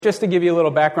Just to give you a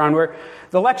little background,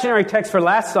 the lectionary text for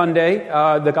last Sunday,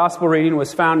 the gospel reading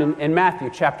was found in Matthew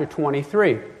chapter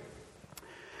 23.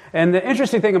 And the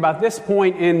interesting thing about this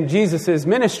point in Jesus'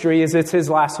 ministry is it's his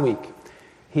last week.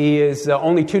 He is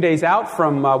only 2 days out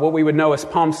from what we would know as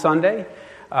Palm Sunday,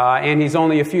 and he's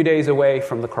only a few days away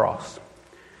from the cross.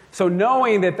 So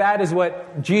knowing that is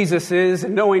what Jesus is,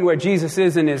 and knowing where Jesus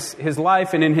is in his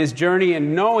life and in his journey,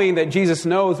 and knowing that Jesus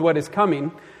knows what is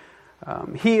coming,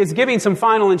 he is giving some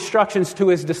final instructions to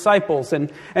his disciples.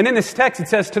 And in this text it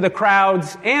says to the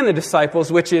crowds and the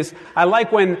disciples, which is, I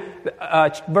like when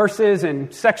verses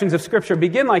and sections of Scripture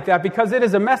begin like that, because it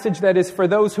is a message that is for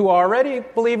those who are already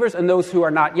believers and those who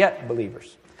are not yet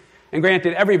believers. And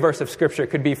granted, every verse of Scripture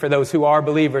could be for those who are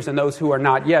believers and those who are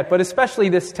not yet. But especially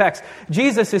this text,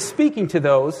 Jesus is speaking to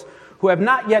those who have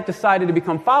not yet decided to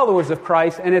become followers of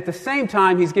Christ, and at the same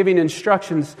time he's giving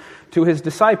instructions to his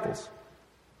disciples.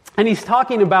 And he's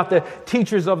talking about the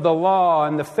teachers of the law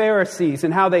and the Pharisees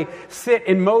and how they sit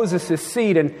in Moses'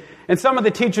 seat. And some of the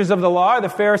teachers of the law, the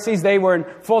Pharisees, they were in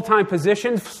full-time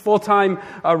positions, full-time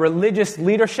religious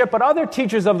leadership. But other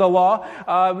teachers of the law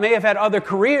may have had other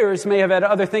careers, may have had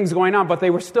other things going on, but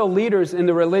they were still leaders in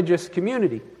the religious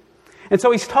community. And so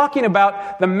he's talking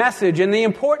about the message, and the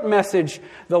important message,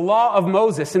 the law of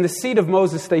Moses and the seat of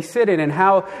Moses they sit in, and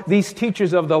how these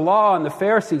teachers of the law and the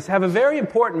Pharisees have a very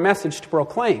important message to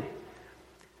proclaim.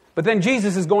 But then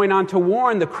Jesus is going on to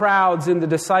warn the crowds and the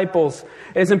disciples,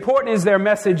 as important as their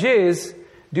message is,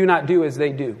 do not do as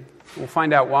they do. We'll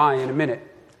find out why in a minute.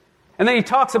 And then he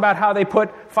talks about how they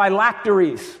put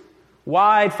phylacteries,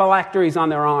 wide phylacteries on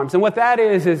their arms. And what that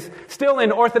is still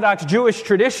in Orthodox Jewish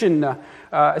tradition,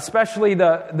 especially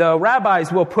the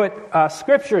rabbis will put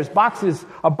scriptures,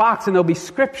 a box, and there'll be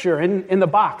scripture in the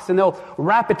box. And they'll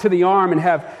wrap it to the arm and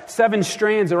have 7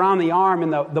 strands around the arm.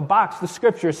 And the box, the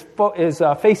scripture is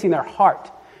facing their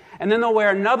heart. And then they'll wear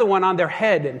another one on their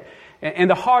head. And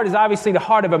the heart is obviously the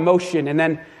heart of emotion. And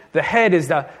then the head is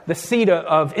the seat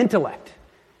of intellect.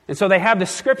 And so they have the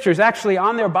scriptures actually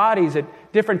on their bodies at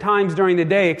different times during the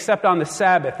day, except on the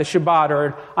Sabbath, the Shabbat,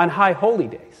 or on high holy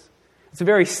days. It's a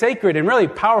very sacred and really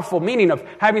powerful meaning of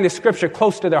having the scripture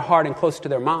close to their heart and close to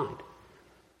their mind.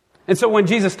 And so when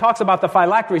Jesus talks about the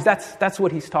phylacteries, that's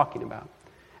what he's talking about.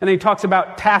 And then he talks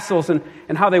about tassels and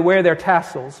how they wear their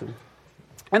tassels.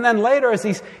 And then later, as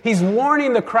he's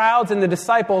warning the crowds and the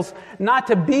disciples not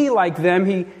to be like them,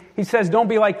 he says, don't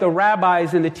be like the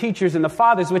rabbis and the teachers and the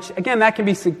fathers, which, again, that can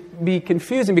be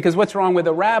confusing, because what's wrong with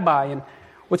a rabbi and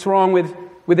what's wrong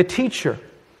with a teacher?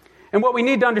 And what we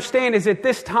need to understand is at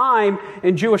this time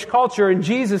in Jewish culture, in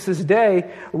Jesus'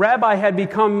 day, rabbi had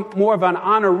become more of an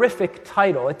honorific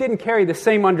title. It didn't carry the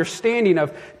same understanding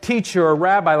of teacher or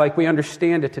rabbi like we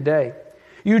understand it today.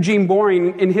 Eugene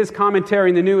Boring, in his commentary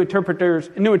in the New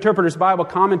Interpreter's Bible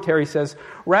Commentary, says,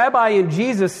 rabbi in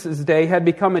Jesus' day had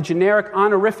become a generic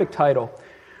honorific title,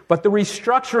 but the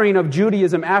restructuring of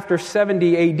Judaism after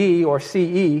 70 AD or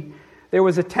CE, there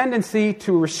was a tendency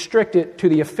to restrict it to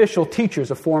the official teachers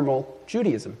of formal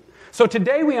Judaism. So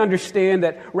today we understand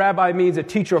that rabbi means a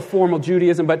teacher of formal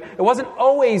Judaism, but it wasn't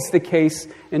always the case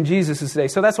in Jesus' day.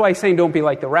 So that's why he's saying don't be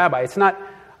like the rabbi. It's not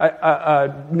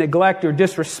a neglect or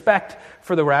disrespect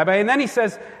for the rabbi. And then he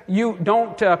says, you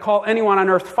don't call anyone on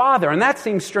earth father. And that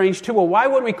seems strange too. Well, why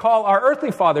wouldn't we call our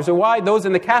earthly fathers? Or why those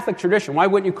in the Catholic tradition? Why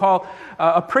wouldn't you call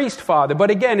a priest father?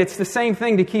 But again, it's the same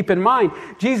thing to keep in mind.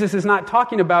 Jesus is not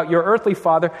talking about your earthly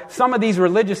father. Some of these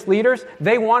religious leaders,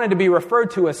 they wanted to be referred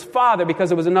to as father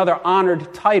because it was another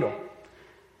honored title.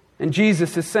 And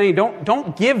Jesus is saying,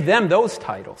 don't give them those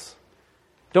titles.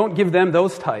 Don't give them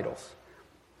those titles.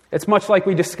 It's much like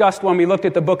we discussed when we looked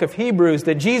at the book of Hebrews,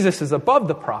 that Jesus is above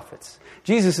the prophets.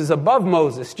 Jesus is above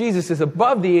Moses. Jesus is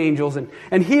above the angels.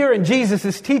 And here in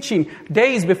Jesus' teaching,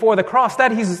 days before the cross,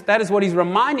 that is what he's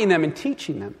reminding them and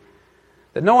teaching them.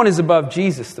 That no one is above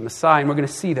Jesus, the Messiah. And we're going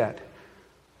to see that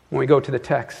when we go to the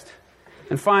text.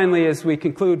 And finally, as we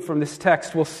conclude from this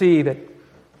text, we'll see that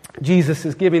Jesus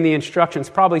is giving the instructions,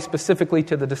 probably specifically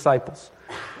to the disciples,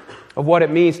 of what it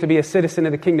means to be a citizen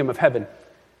of the kingdom of heaven.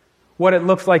 What it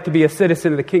looks like to be a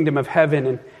citizen of the kingdom of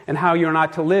heaven, and how you're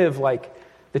not to live like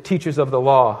the teachers of the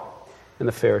law and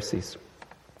the Pharisees.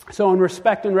 So in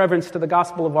respect and reverence to the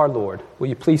gospel of our Lord, will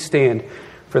you please stand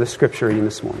for the scripture reading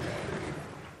this morning?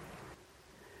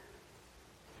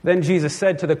 Then Jesus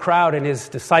said to the crowd and his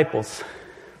disciples,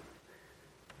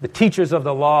 the teachers of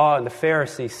the law and the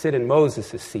Pharisees sit in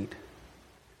Moses' seat.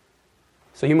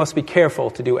 So you must be careful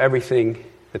to do everything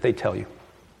that they tell you.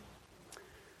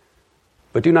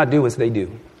 But do not do as they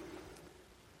do,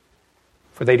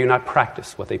 for they do not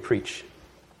practice what they preach.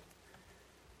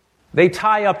 They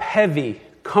tie up heavy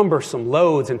cumbersome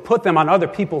loads and put them on other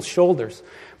people's shoulders,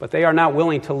 but they are not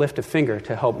willing to lift a finger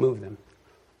to help move them.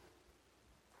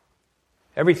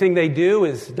 Everything they do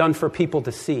is done for people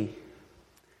to see.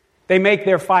 They make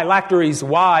their phylacteries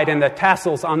wide and the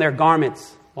tassels on their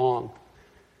garments long.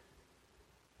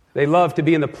 They love to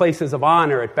be in the places of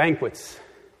honor at banquets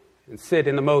and sit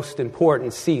in the most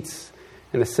important seats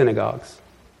in the synagogues.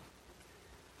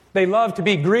 They love to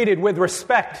be greeted with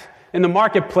respect in the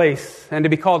marketplace and to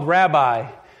be called rabbi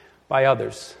by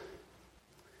others.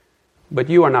 But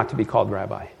you are not to be called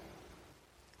rabbi,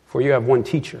 for you have one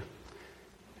teacher,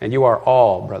 and you are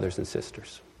all brothers and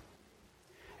sisters.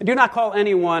 And do not call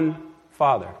anyone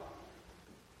Father,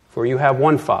 for you have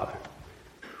one Father,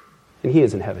 and He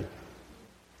is in heaven.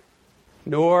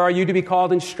 Nor are you to be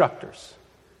called instructors,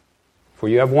 for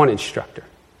you have one instructor,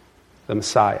 the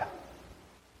Messiah.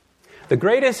 The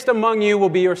greatest among you will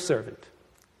be your servant,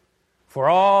 for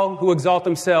all who exalt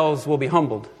themselves will be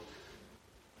humbled,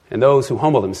 and those who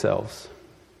humble themselves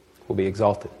will be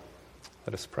exalted.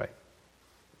 Let us pray.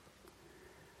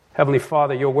 Heavenly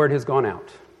Father, your word has gone out,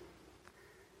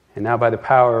 and now by the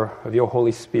power of your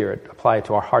Holy Spirit, apply it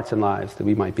to our hearts and lives that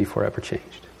we might be forever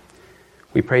changed.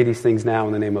 We pray these things now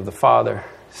in the name of the Father,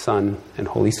 Son, and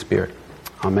Holy Spirit.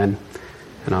 Amen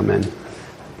and amen.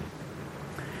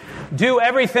 Do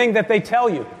everything that they tell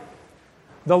you.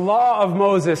 The law of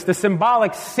Moses, the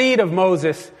symbolic seed of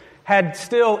Moses, had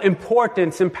still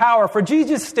importance and power. For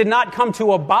Jesus did not come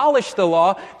to abolish the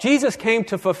law. Jesus came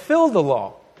to fulfill the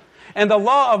law. And the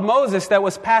law of Moses that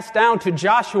was passed down to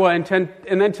Joshua and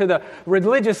then to the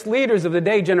religious leaders of the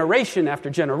day, generation after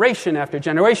generation after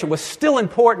generation, was still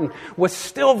important, was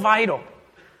still vital.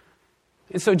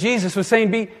 And so Jesus was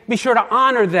saying, be sure to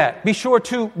honor that. Be sure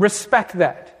to respect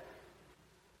that.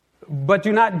 But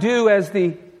do not do as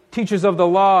the teachers of the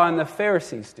law and the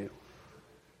Pharisees do,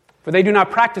 for they do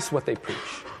not practice what they preach.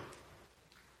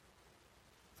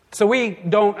 So we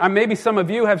don't, maybe some of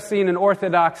you have seen an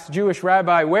Orthodox Jewish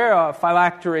rabbi wear a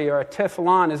phylactery, or a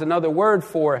tefillin is another word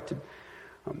for it.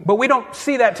 But we don't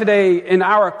see that today in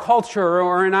our culture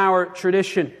or in our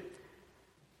tradition.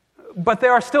 But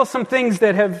there are still some things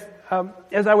that have,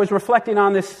 as I was reflecting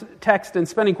on this text and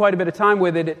spending quite a bit of time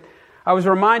with it, I was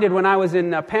reminded when I was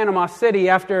in Panama City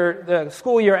after the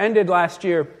school year ended last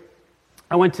year.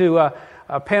 I went to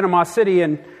Panama City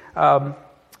and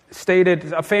stayed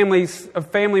at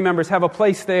family members have a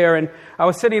place there, and I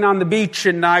was sitting on the beach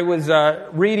and I was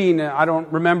reading. I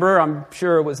don't remember. I'm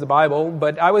sure it was the Bible,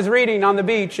 but I was reading on the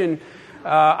beach, and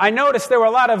I noticed there were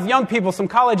a lot of young people, some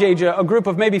college age, a group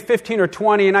of maybe 15 or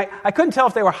 20, and I couldn't tell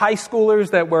if they were high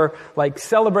schoolers that were like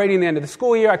celebrating the end of the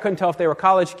school year. I couldn't tell if they were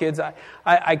college kids.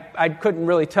 I couldn't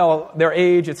really tell their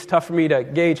age. It's tough for me to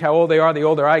gauge how old they are the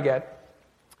older I get.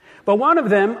 But one of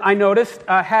them, I noticed,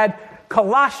 had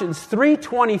Colossians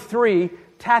 3:23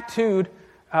 tattooed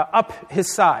up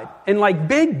his side in like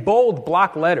big, bold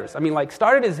block letters. I mean, like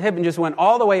started his hip and just went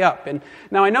all the way up. And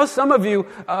now I know some of you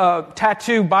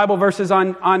tattoo Bible verses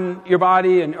on your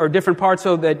body or different parts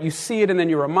so that you see it and then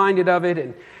you're reminded of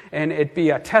it and it be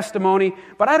a testimony.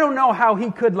 But I don't know how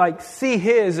he could like see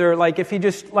his, or like if he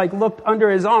just like looked under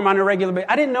his arm on a regular basis.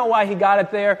 I didn't know why he got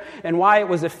it there and why it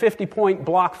was a 50-point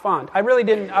block font. I really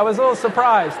didn't. I was a little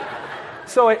surprised.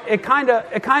 So it kind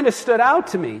of stood out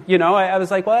to me, you know. I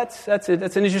was like, well, that's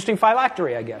an interesting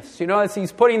phylactery, I guess. You know,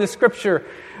 he's putting the scripture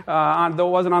on, though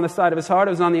it wasn't on the side of his heart,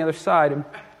 it was on the other side,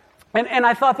 and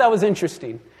I thought that was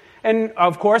interesting. And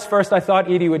of course, first I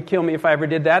thought Edie would kill me if I ever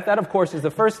did that. That, of course, is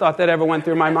the first thought that ever went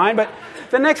through my mind. But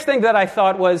the next thing that I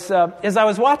thought was, as I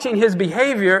was watching his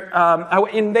behavior,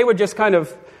 and they were just kind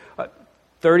of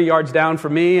 30 yards down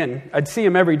from me, and I'd see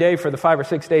him every day for the 5 or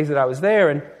 6 days that I was there,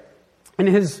 and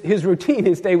his routine,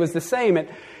 his day was the same.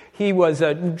 He was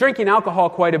drinking alcohol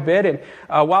quite a bit, and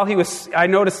while I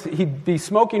noticed he'd be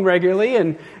smoking regularly,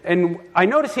 and I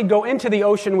noticed he'd go into the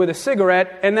ocean with a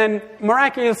cigarette, and then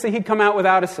miraculously he'd come out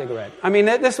without a cigarette. I mean,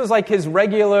 this was like his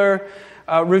regular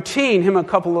routine, him and a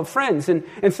couple of friends. And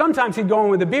sometimes he'd go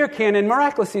in with a beer can, and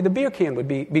miraculously the beer can would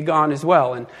be gone as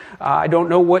well. And I don't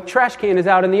know what trash can is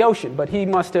out in the ocean, but he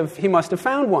must have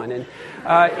found one.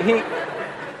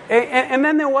 And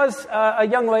then there was a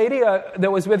young lady that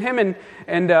was with him,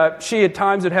 and she at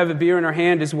times would have a beer in her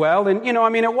hand as well. And, you know, I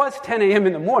mean, it was 10 a.m.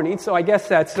 in the morning, so I guess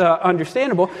that's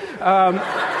understandable.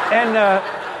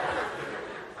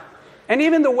 And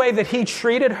even the way that he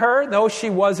treated her, though she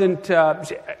wasn't,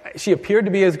 she appeared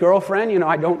to be his girlfriend. You know,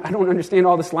 I don't understand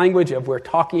all this language of we're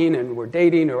talking and we're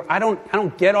dating, or I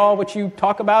don't get all what you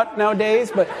talk about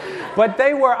nowadays. But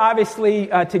they were obviously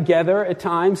together at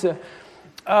times.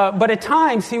 But at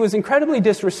times, he was incredibly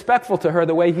disrespectful to her,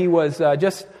 the way he was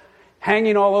just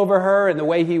hanging all over her, and the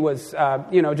way he was,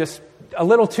 just a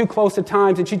little too close at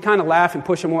times, and she'd kind of laugh and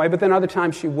push him away, but then other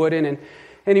times she wouldn't,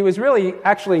 and he was really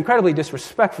actually incredibly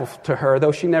disrespectful to her,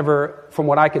 though she never, from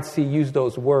what I could see, used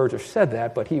those words or said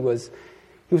that, but he was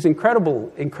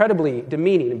incredibly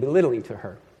demeaning and belittling to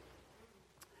her.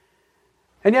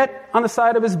 And yet, on the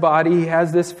side of his body, he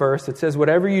has this verse that says,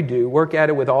 whatever you do, work at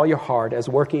it with all your heart as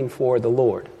working for the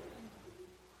Lord.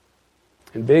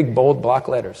 In big, bold block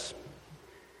letters.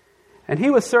 And he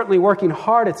was certainly working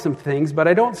hard at some things, but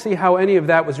I don't see how any of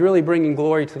that was really bringing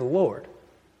glory to the Lord.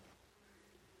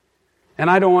 And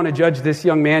I don't want to judge this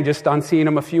young man just on seeing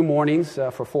him a few mornings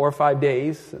for 4 or 5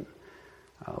 days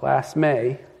last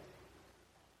May.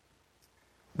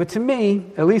 But to me,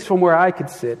 at least from where I could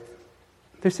sit,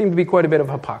 there seemed to be quite a bit of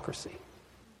hypocrisy.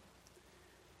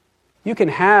 You can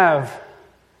have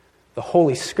the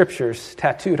Holy Scriptures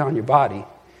tattooed on your body,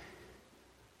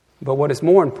 but what is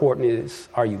more important is,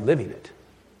 are you living it?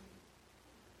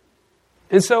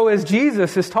 And so as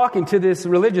Jesus is talking to these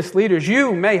religious leaders,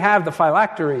 you may have the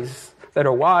phylacteries that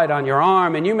are wide on your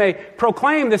arm, and you may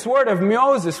proclaim this word of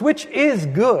Moses, which is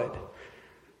good.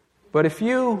 But if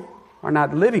you are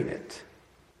not living it,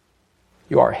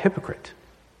 you are a hypocrite.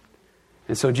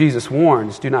 And so Jesus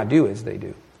warns, do not do as they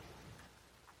do.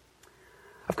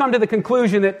 I've come to the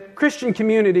conclusion that Christian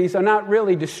communities are not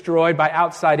really destroyed by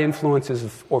outside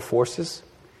influences or forces.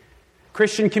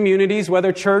 Christian communities,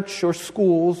 whether church or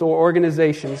schools or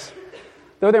organizations,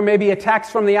 though there may be attacks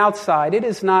from the outside, it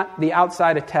is not the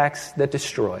outside attacks that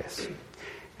destroy us.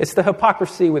 It's the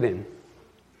hypocrisy within.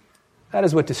 That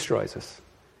is what destroys us.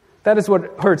 That is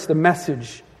what hurts the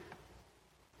message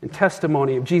and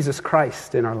testimony of Jesus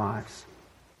Christ in our lives.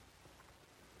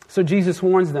 So Jesus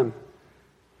warns them,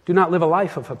 do not live a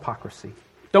life of hypocrisy.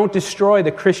 Don't destroy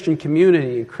the Christian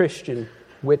community and Christian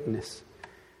witness.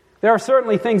 There are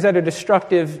certainly things that are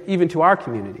destructive even to our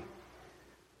community.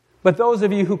 But those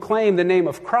of you who claim the name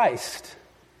of Christ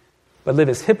but live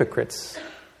as hypocrites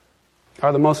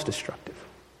are the most destructive.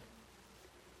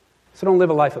 So don't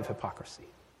live a life of hypocrisy.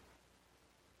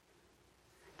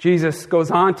 Jesus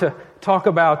goes on to talk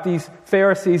about these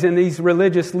Pharisees and these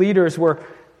religious leaders were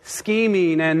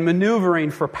scheming and maneuvering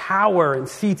for power and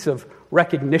seats of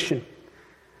recognition.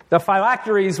 The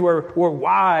phylacteries were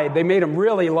wide. They made them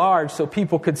really large so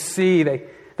people could see.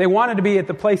 They wanted to be at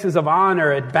the places of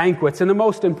honor, at banquets, and the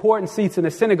most important seats in the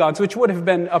synagogues, which would have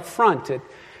been up front,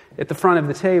 at the front of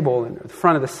the table and at the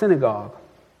front of the synagogue.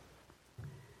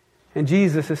 And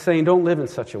Jesus is saying, don't live in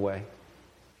such a way.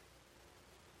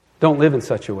 Don't live in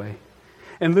such a way.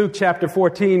 In Luke chapter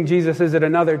 14, Jesus is at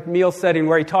another meal setting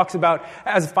where he talks about,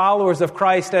 as followers of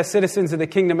Christ, as citizens of the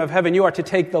kingdom of heaven, you are to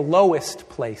take the lowest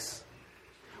place,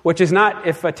 which is not,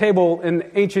 if a table in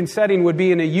ancient setting would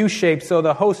be in a U shape, so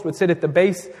the host would sit at the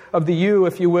base of the U,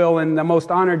 if you will, and the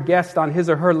most honored guest on his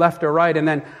or her left or right, and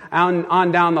then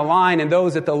on down the line, and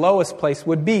those at the lowest place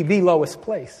would be the lowest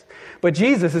place. But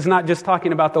Jesus is not just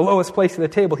talking about the lowest place of the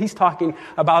table. He's talking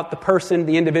about the person,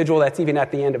 the individual that's even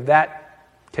at the end of that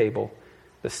table,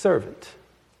 the servant.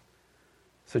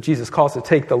 So Jesus calls to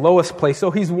take the lowest place.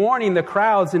 So he's warning the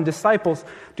crowds and disciples,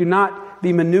 do not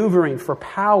be maneuvering for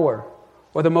power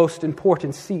or the most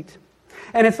important seat.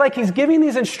 And it's like he's giving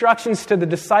these instructions to the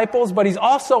disciples, but he's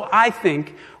also, I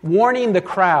think, warning the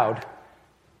crowd.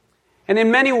 And in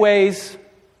many ways,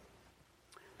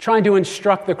 trying to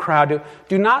instruct the crowd.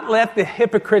 Do not let the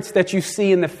hypocrites that you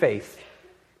see in the faith.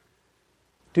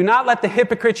 Do not let the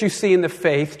hypocrites you see in the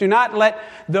faith. Do not let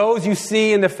those you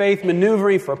see in the faith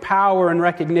maneuvering for power and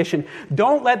recognition.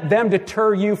 Don't let them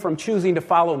deter you from choosing to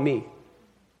follow me.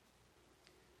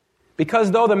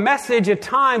 Because though the message at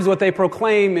times what they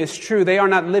proclaim is true, they are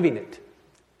not living it.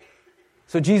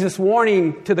 So Jesus'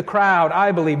 warning to the crowd,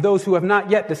 I believe, those who have not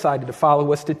yet decided to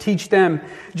follow us, to teach them,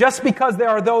 just because there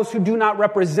are those who do not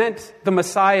represent the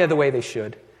Messiah the way they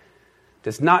should,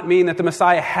 does not mean that the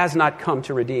Messiah has not come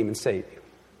to redeem and save you.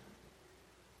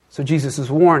 So Jesus is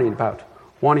warning about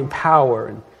wanting power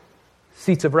and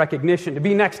seats of recognition, to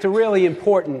be next to really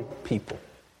important people.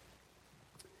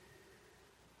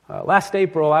 Last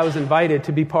April, I was invited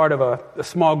to be part of a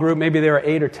small group. Maybe there are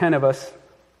 8 or 10 of us.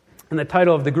 And the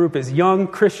title of the group is Young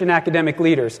Christian Academic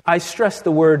Leaders. I stress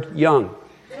the word young,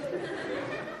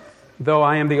 though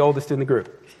I am the oldest in the group.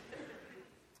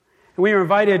 And we were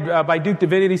invited by Duke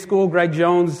Divinity School. Greg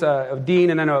Jones, a dean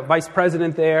and then a vice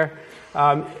president there,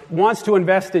 wants to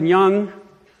invest in young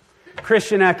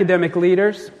Christian academic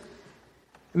leaders.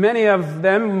 Many of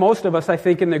them, most of us, I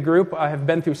think, in the group have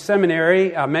been through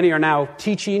seminary. Many are now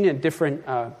teaching in different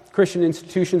Christian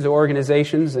institutions or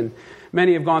organizations, and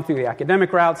Many have gone through the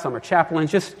academic route. Some are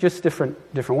chaplains, just different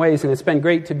ways. And it's been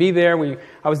great to be there.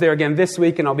 I was there again this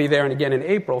week, and I'll be there again in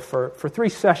April for 3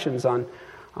 sessions on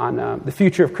the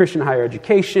future of Christian higher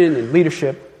education and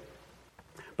leadership.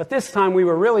 But this time we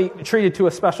were really treated to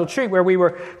a special treat where we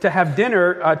were to have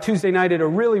dinner Tuesday night at a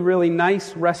really, really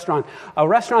nice restaurant, a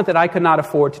restaurant that I could not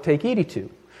afford to take Edie to.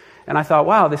 And I thought,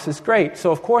 wow, this is great.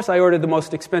 So, of course, I ordered the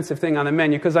most expensive thing on the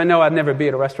menu because I know I'd never be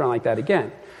at a restaurant like that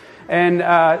again.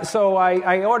 And so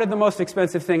I ordered the most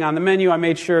expensive thing on the menu. I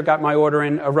made sure, got my order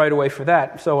in right away for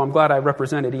that. So I'm glad I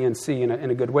represented ENC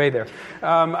in a good way there.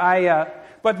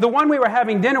 But the one we were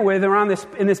having dinner with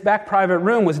in this back private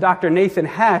room was Dr. Nathan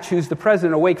Hatch, who's the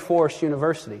president of Wake Forest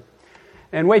University.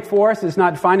 And Wake Forest is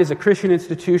not defined as a Christian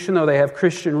institution, though they have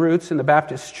Christian roots in the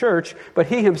Baptist church, but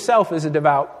he himself is a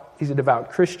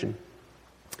devout Christian.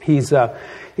 He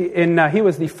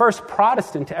was the first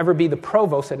Protestant to ever be the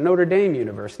provost at Notre Dame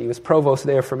University. He was provost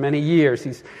there for many years.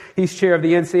 He's chair of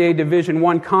the NCAA Division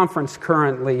I conference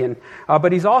currently,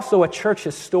 but he's also a church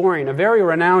historian, a very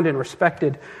renowned and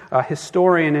respected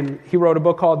historian. And he wrote a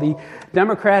book called The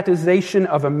Democratization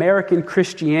of American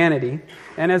Christianity.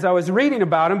 And as I was reading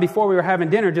about him before we were having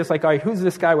dinner, just like, all right, who's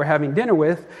this guy we're having dinner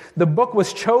with? The book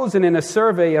was chosen in a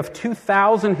survey of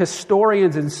 2,000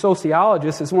 historians and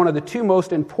sociologists as one of the 2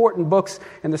 most important books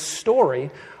in the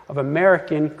story of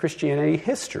American Christianity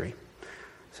history.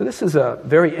 So this is a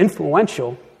very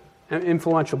influential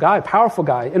guy, powerful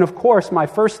guy. And of course, my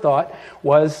first thought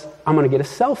was, I'm going to get a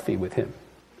selfie with him.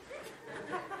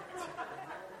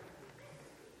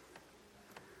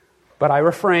 But I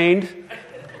refrained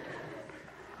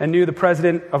and knew the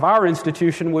president of our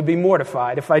institution would be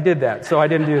mortified if I did that, so I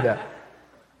didn't do that.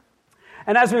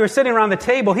 And as we were sitting around the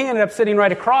table, he ended up sitting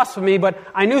right across from me, but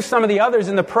I knew some of the others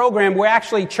in the program were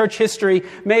actually church history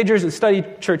majors and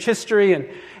studied church history,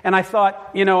 and I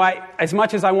thought, as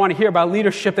much as I want to hear about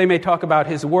leadership, they may talk about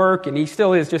his work, and he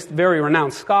still is just a very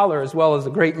renowned scholar as well as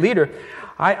a great leader.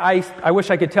 I wish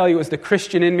I could tell you it was the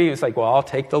Christian in me. It's like, well, I'll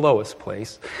take the lowest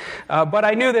place. But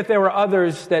I knew that there were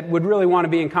others that would really want to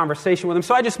be in conversation with him,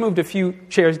 so I just moved a few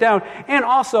chairs down. And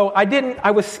also,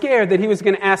 I was scared that he was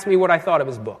going to ask me what I thought of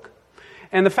his book.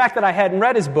 And the fact that I hadn't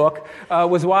read his book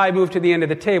was why I moved to the end of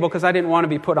the table, because I didn't want to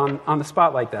be put on the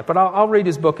spot like that. But I'll read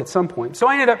his book at some point. So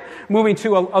I ended up moving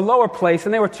to a lower place,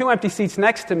 and there were 2 empty seats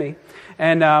next to me,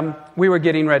 and we were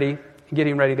getting ready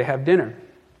to have dinner.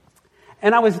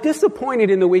 And I was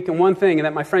disappointed in the week in one thing, and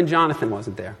that my friend Jonathan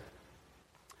wasn't there.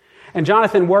 And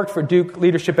Jonathan worked for Duke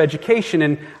Leadership Education,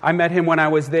 and I met him when I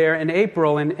was there in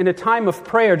April. And in a time of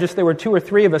prayer, there were 2 or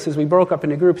 3 of us as we broke up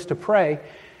into groups to pray.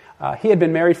 He had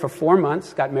been married for 4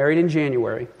 months, got married in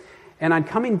January. And on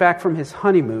coming back from his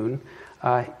honeymoon,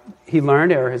 he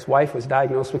learned his wife was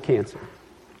diagnosed with cancer.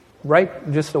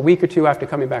 Right just a week or 2 after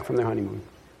coming back from their honeymoon.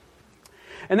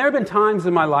 And there have been times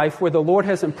in my life where the Lord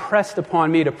has impressed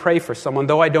upon me to pray for someone,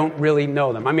 though I don't really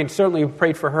know them. I mean, certainly we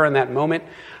prayed for her in that moment.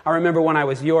 I remember when I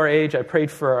was your age, I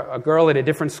prayed for a girl at a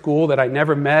different school that I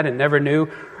never met and never knew.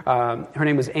 Her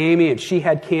name was Amy, and she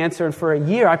had cancer. And for a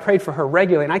year, I prayed for her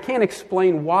regularly. And I can't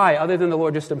explain why, other than the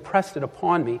Lord just impressed it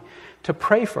upon me to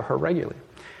pray for her regularly.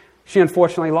 She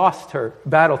unfortunately lost her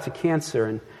battle to cancer.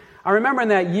 And I remember in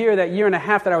that year and a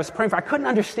half that I was praying for, I couldn't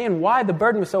understand why the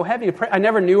burden was so heavy to pray. I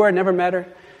never knew her, never met her.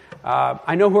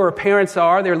 I know who her parents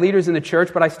are. They're leaders in the church,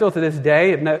 but I still to this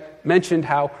day have mentioned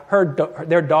how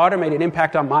their daughter made an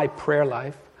impact on my prayer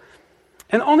life.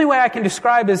 And the only way I can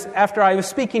describe is after I was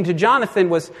speaking to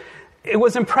Jonathan it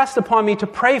was impressed upon me to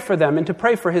pray for them and to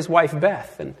pray for his wife,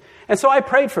 Beth. And so I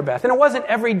prayed for Beth. And it wasn't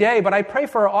every day, but I pray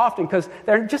for her often because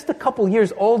they're just a couple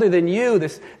years older than you,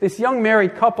 this young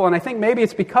married couple. And I think maybe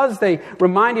it's because they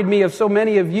reminded me of so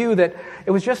many of you that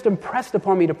it was just impressed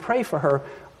upon me to pray for her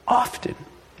often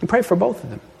and pray for both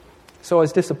of them. So I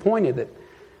was disappointed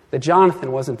that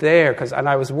Jonathan wasn't there and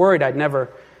I was worried I'd never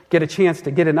get a chance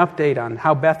to get an update on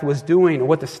how Beth was doing or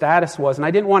what the status was. And I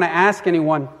didn't want to ask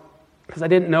anyone because I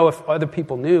didn't know if other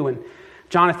people knew. And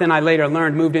Jonathan, I later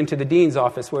learned, moved into the dean's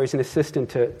office where he's an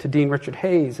assistant to Dean Richard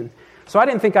Hayes. And so I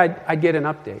didn't think I'd get an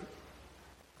update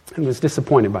and was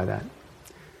disappointed by that.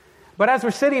 But as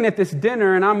we're sitting at this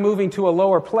dinner and I'm moving to a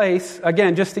lower place,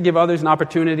 again, just to give others an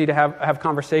opportunity to have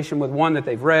conversation with one that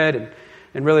they've read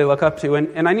and really look up to.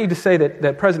 And I need to say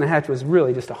that President Hatch was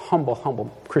really just a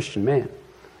humble Christian man.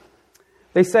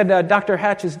 They said Dr.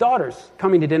 Hatch's daughter's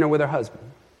coming to dinner with her husband.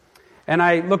 And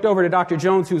I looked over to Dr.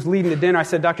 Jones, who's leading the dinner. I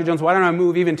said, Dr. Jones, why don't I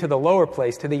move even to the lower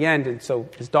place, to the end, and so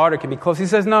his daughter can be close? He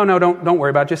says, no, don't worry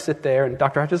about it. Just sit there. And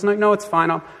Dr. Hatch says, no, it's fine.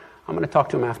 I'm going to talk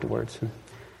to him afterwards. And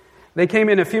they came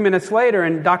in a few minutes later,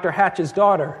 and Dr. Hatch's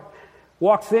daughter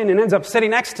walks in and ends up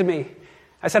sitting next to me.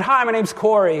 I said, "Hi, my name's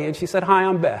Corey." And she said, "Hi,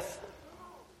 I'm Beth."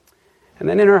 And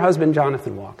then in her husband,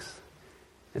 Jonathan, walks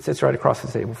and sits right across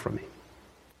the table from me.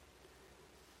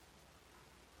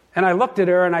 And I looked at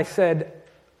her and I said,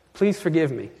 "Please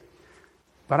forgive me,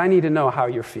 but I need to know how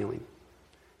you're feeling."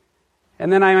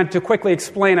 And then I went to quickly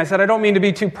explain. I said, "I don't mean to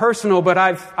be too personal, but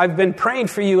I've been praying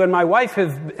for you, and my wife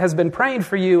has been praying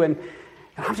for you, and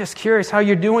I'm just curious how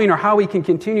you're doing or how we can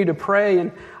continue to pray."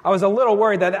 And I was a little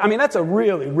worried that's a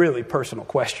really, really personal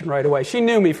question right away. She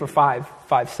knew me for five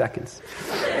seconds.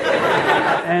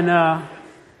 And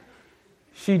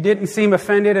she didn't seem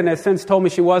offended, and has since told me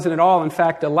she wasn't at all. In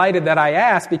fact, delighted that I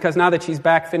asked, because now that she's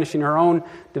back finishing her own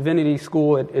divinity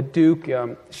school at Duke,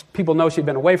 people know she'd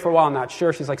been away for a while, not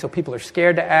sure. She's like, "So people are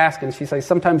scared to ask?" And she's like,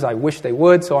 "Sometimes I wish they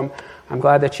would, so I'm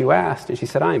glad that you asked." And she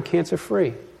said, "I am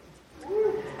cancer-free."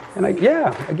 And I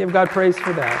give God praise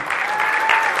for that.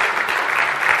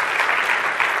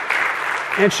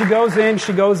 And she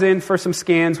goes in for some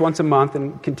scans once a month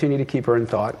and continue to keep her in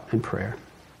thought and prayer.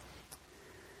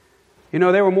 You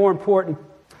know, there were more important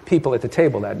people at the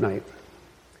table that night.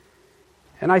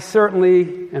 And I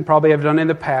certainly, and probably have done in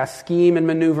the past, scheme and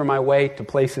maneuver my way to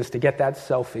places to get that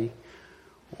selfie,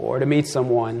 or to meet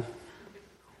someone,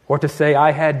 or to say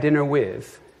I had dinner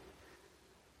with.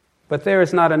 But there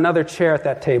is not another chair at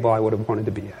that table I would have wanted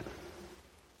to be at.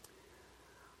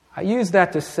 I use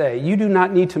that to say, you do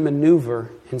not need to maneuver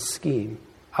and scheme.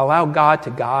 Allow God to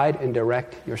guide and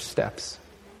direct your steps.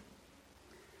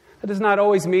 That does not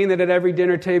always mean that at every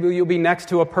dinner table you'll be next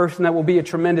to a person that will be a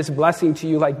tremendous blessing to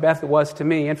you like Beth was to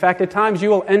me. In fact, at times you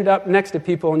will end up next to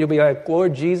people and you'll be like,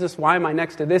 "Lord Jesus, why am I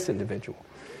next to this individual?"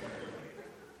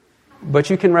 But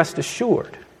you can rest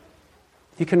assured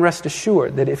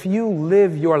that if you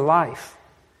live your life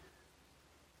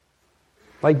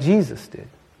like Jesus did,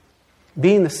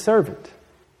 being the servant,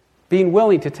 being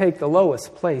willing to take the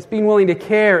lowest place, being willing to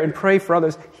care and pray for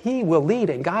others, He will lead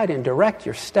and guide and direct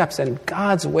your steps, and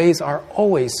God's ways are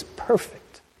always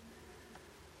perfect.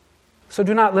 So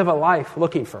do not live a life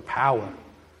looking for power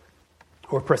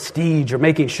or prestige or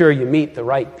making sure you meet the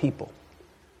right people.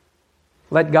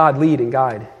 Let God lead and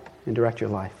guide and direct your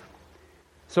life.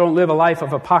 So don't live a life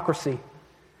of hypocrisy.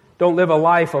 Don't live a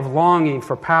life of longing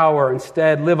for power.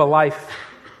 Instead, live a life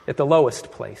at the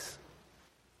lowest place.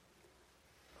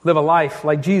 Live a life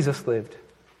like Jesus lived,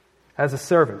 as a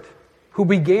servant who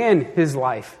began his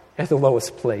life at the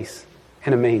lowest place,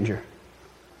 in a manger.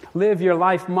 Live your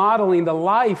life modeling the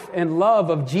life and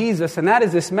love of Jesus, and that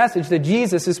is this message that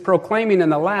Jesus is proclaiming in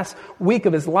the last week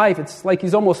of his life. It's like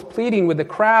he's almost pleading with the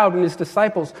crowd and his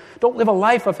disciples. Don't live a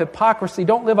life of hypocrisy.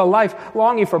 Don't live a life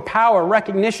longing for power,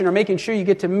 recognition, or making sure you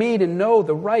get to meet and know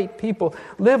the right people.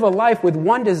 Live a life with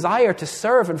one desire: to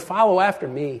serve and follow after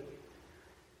me.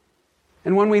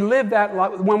 And when we live that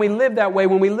way,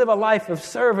 when we live a life of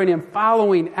serving and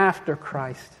following after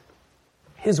Christ,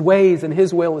 His ways and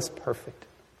His will is perfect.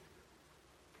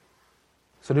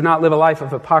 So do not live a life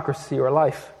of hypocrisy or a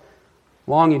life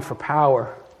longing for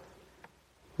power.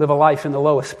 Live a life in the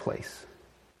lowest place,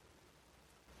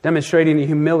 demonstrating the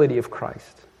humility of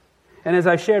Christ. And as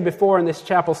I shared before in this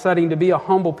chapel setting, to be a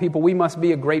humble people, we must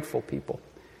be a grateful people.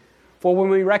 For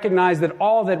when we recognize that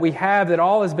all that we have, that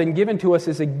all has been given to us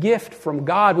is a gift from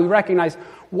God, we recognize,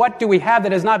 what do we have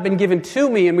that has not been given to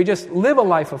me? And we just live a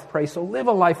life of praise. So live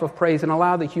a life of praise and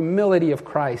allow the humility of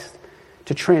Christ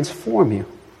to transform you.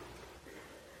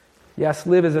 Yes,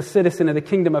 live as a citizen of the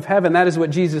kingdom of heaven. That is what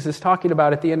Jesus is talking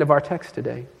about at the end of our text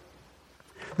today.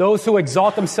 Those who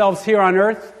exalt themselves here on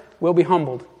earth will be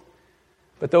humbled,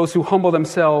 but those who humble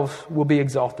themselves will be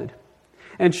exalted.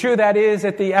 And true, that is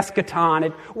at the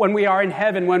eschaton, when we are in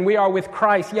heaven, when we are with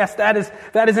Christ. Yes, that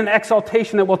is an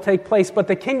exaltation that will take place. But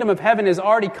the kingdom of heaven has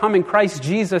already come in Christ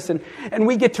Jesus, and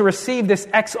we get to receive this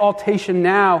exaltation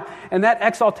now. And that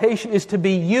exaltation is to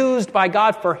be used by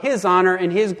God for His honor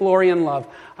and His glory and love.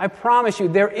 I promise you,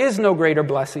 there is no greater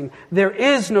blessing, there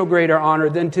is no greater honor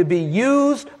than to be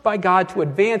used by God to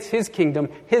advance His kingdom,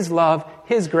 His love,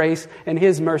 His grace, and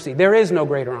His mercy. There is no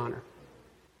greater honor.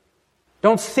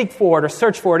 Don't seek for it or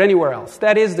search for it anywhere else.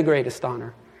 That is the greatest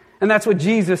honor. And that's what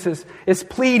Jesus is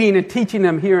pleading and teaching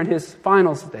them here in His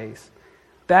final days.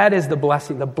 That is the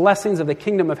blessing. The blessings of the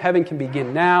kingdom of heaven can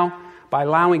begin now by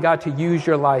allowing God to use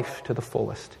your life to the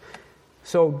fullest.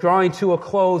 So drawing to a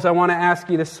close, I want to ask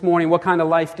you this morning, what kind of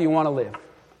life do you want to live?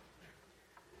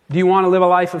 Do you want to live a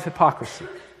life of hypocrisy?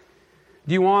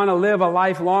 Do you want to live a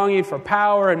life longing for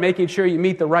power and making sure you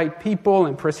meet the right people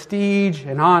and prestige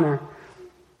and honor?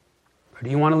 Or do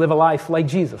you want to live a life like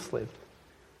Jesus lived?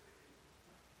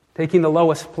 Taking the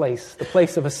lowest place, the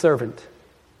place of a servant.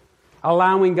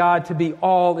 allowing God to be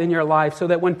all in your life so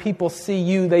that when people see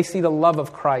you, they see the love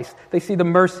of Christ. They see the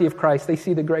mercy of Christ. They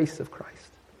see the grace of Christ.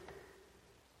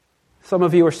 Some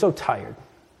of you are so tired.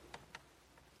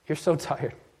 You're so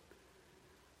tired.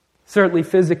 Certainly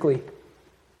physically,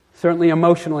 certainly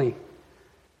emotionally.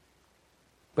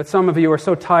 But some of you are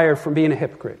so tired from being a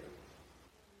hypocrite.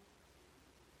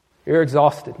 You're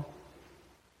exhausted.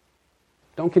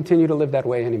 Don't continue to live that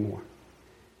way anymore.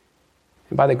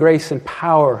 And by the grace and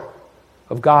power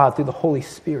of God through the Holy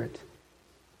Spirit,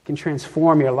 can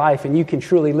transform your life, and you can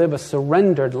truly live a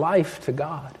surrendered life to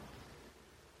God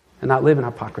and not live in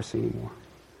hypocrisy anymore.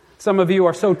 Some of you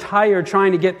are so tired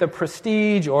trying to get the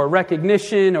prestige or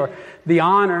recognition or the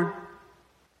honor,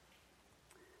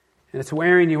 and it's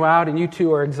wearing you out, and you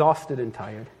too are exhausted and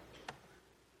tired.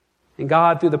 And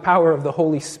God, through the power of the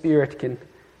Holy Spirit, can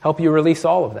help you release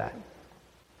all of that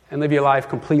and live your life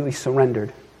completely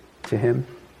surrendered to Him.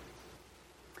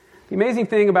 The amazing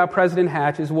thing about President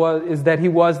Hatch is that he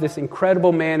was this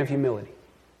incredible man of humility.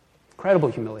 Incredible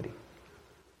humility.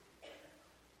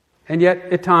 And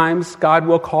yet, at times, God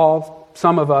will call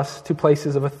some of us to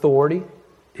places of authority,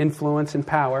 influence, and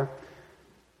power.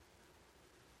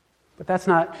 But that's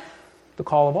not the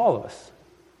call of all of us.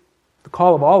 The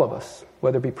call of all of us,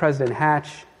 whether it be President Hatch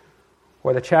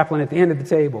or the chaplain at the end of the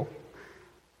table,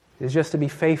 is just to be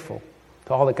faithful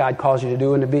to all that God calls you to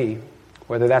do and to be,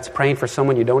 whether that's praying for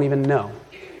someone you don't even know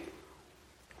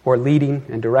or leading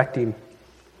and directing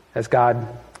as God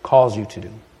calls you to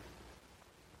do.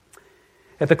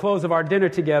 At the close of our dinner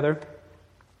together,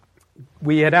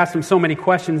 we had asked him so many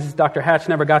questions. Dr. Hatch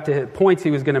never got to points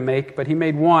he was going to make, but he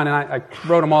made one, and I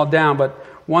wrote them all down, but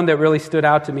one that really stood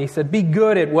out to me. He said, be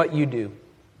good at what you do.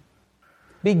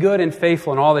 Be good and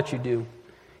faithful in all that you do.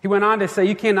 He went on to say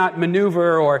you cannot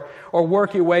maneuver or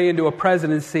work your way into a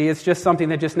presidency. It's just something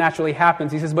that just naturally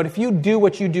happens. He says, but if you do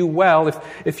what you do well,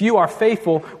 if you are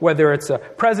faithful, whether it's a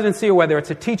presidency or whether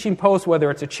it's a teaching post, whether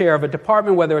it's a chair of a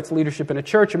department, whether it's leadership in a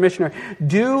church or missionary,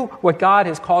 do what God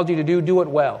has called you to do it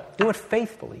well. Do it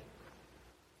faithfully.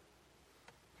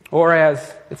 Or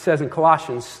as it says in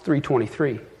Colossians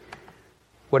 3:23,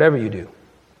 whatever you do,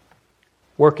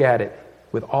 work at it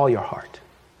with all your heart,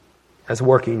 as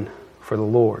working for the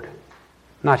Lord,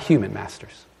 not human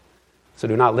masters. So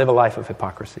do not live a life of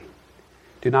hypocrisy.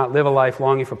 Do not live a life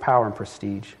longing for power and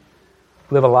prestige.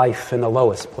 Live a life in the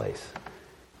lowest place,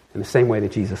 in the same way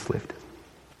that Jesus lived.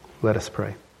 Let us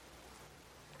pray.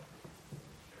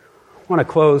 I want to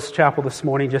close chapel this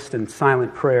morning just in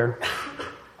silent prayer.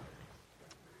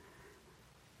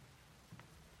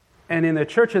 And in the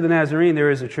Church of the Nazarene,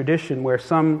 there is a tradition where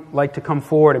some like to come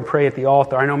forward and pray at the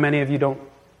altar. I know many of you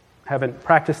haven't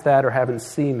practiced that or haven't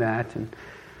seen that. And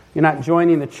you're not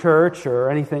joining the church or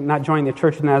anything, not joining the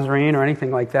Church of the Nazarene or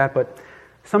anything like that, but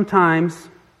sometimes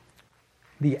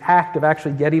the act of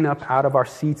actually getting up out of our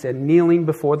seats and kneeling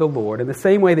before the Lord, in the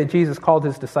same way that Jesus called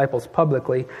His disciples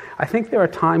publicly, I think there are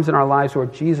times in our lives where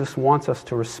Jesus wants us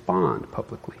to respond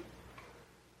publicly,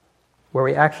 where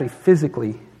we actually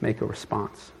physically make a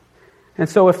response. And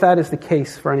so if that is the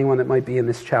case for anyone that might be in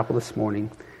this chapel this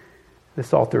morning,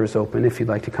 this altar is open if you'd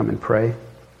like to come and pray.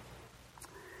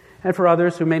 And for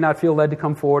others who may not feel led to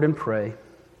come forward and pray,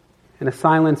 in a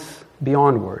silence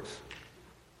beyond words,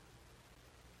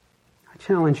 I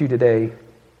challenge you today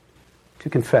to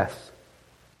confess.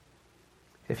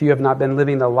 If you have not been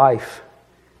living the life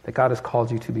that God has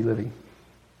called you to be living,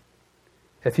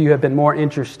 if you have been more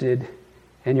interested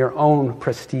in your own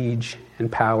prestige and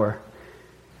power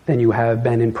than you have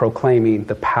been in proclaiming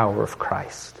the power of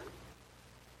Christ.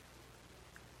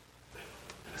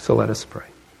 So let us pray.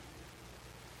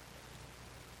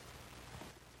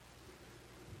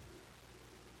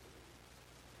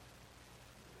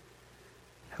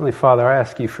 Heavenly Father, I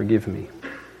ask you forgive me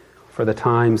for the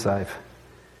times I've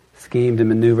schemed and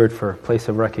maneuvered for a place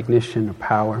of recognition or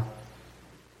power.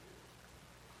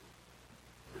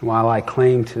 And while I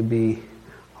claim to be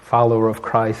a follower of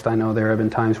Christ, I know there have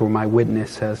been times where my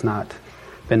witness has not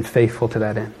been faithful to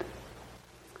that end.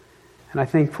 And I'm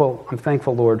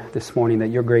thankful, Lord, this morning that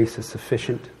your grace is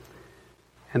sufficient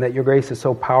and that your grace is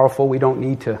so powerful we don't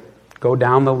need to go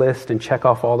down the list and check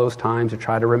off all those times or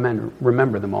try to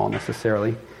remember them all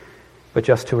necessarily, but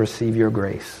just to receive your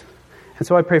grace. And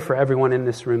so I pray for everyone in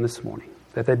this room this morning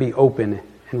that they be open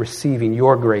in receiving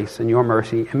your grace and your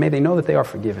mercy, and may they know that they are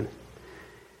forgiven.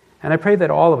 And I pray that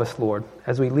all of us, Lord,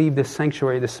 as we leave this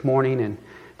sanctuary this morning and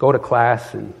go to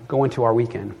class and go into our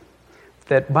weekend,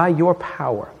 that by your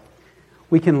power,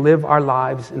 we can live our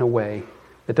lives in a way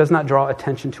that does not draw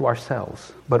attention to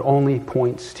ourselves, but only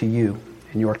points to you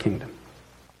and your kingdom.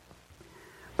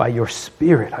 By your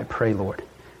Spirit, I pray, Lord,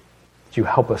 Would you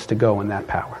help us to go in that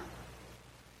power?